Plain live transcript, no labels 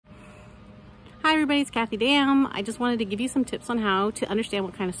Hi everybody, it's Kathy Dam. I just wanted to give you some tips on how to understand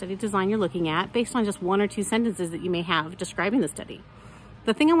what kind of study design you're looking at based on just one or two sentences that you may have describing the study.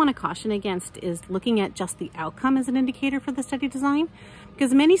 The thing I want to caution against is looking at just the outcome as an indicator for the study design,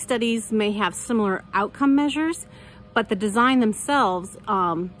 because many studies may have similar outcome measures, but the design themselves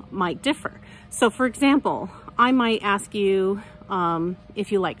might differ. So for example, I might ask you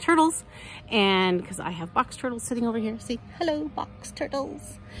if you like turtles, and because I have box turtles sitting over here. See, hello box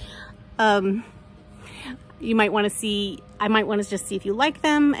turtles. You might want to see, I might want to just see if you like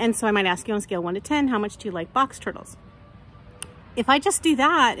them. And so I might ask you on a scale of 1 to 10, how much do you like box turtles? If I just do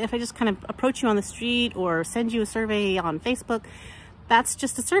that, if I just kind of approach you on the street or send you a survey on Facebook, that's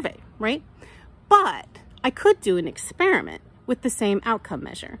just a survey, right? But I could do an experiment with the same outcome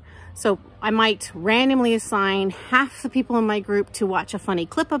measure. So I might randomly assign half the people in my group to watch a funny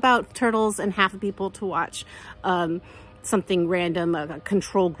clip about turtles and half the people to watch something random, a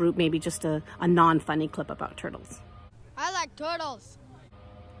control group, maybe just a non-funny clip about turtles. I like turtles.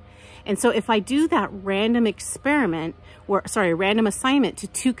 And so if I do that random experiment, or sorry, random assignment to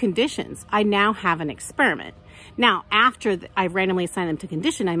two conditions, I now have an experiment. Now, after I randomly assign them to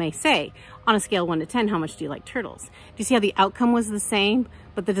condition, I may say, on a scale of 1 to 10, how much do you like turtles? Do you see how the outcome was the same,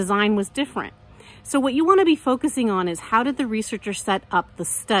 but the design was different? So what you want to be focusing on is how did the researcher set up the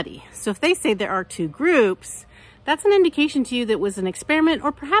study? So if they say there are two groups, that's an indication to you that it was an experiment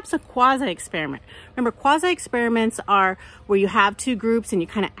or perhaps a quasi-experiment. Remember, quasi-experiments are where you have two groups and you're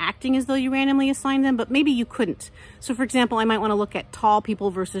kind of acting as though you randomly assigned them, but maybe you couldn't. So for example, I might want to look at tall people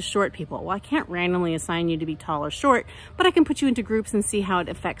versus short people. Well, I can't randomly assign you to be tall or short, but I can put you into groups and see how it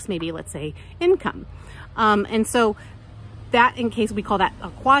affects maybe, let's say, income. And so that, in case we call that a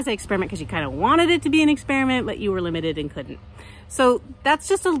quasi-experiment because you kind of wanted it to be an experiment, but you were limited and couldn't. So that's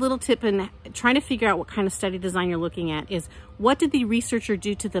just a little tip in trying to figure out what kind of study design you're looking at is what did the researcher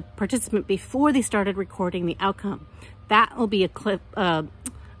do to the participant before they started recording the outcome? That will be a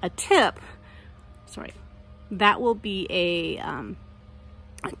tip, sorry, that will be a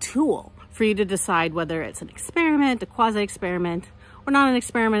tool for you to decide whether it's an experiment, a quasi-experiment, or not an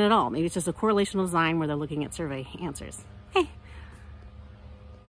experiment at all. Maybe it's just a correlational design where they're looking at survey answers.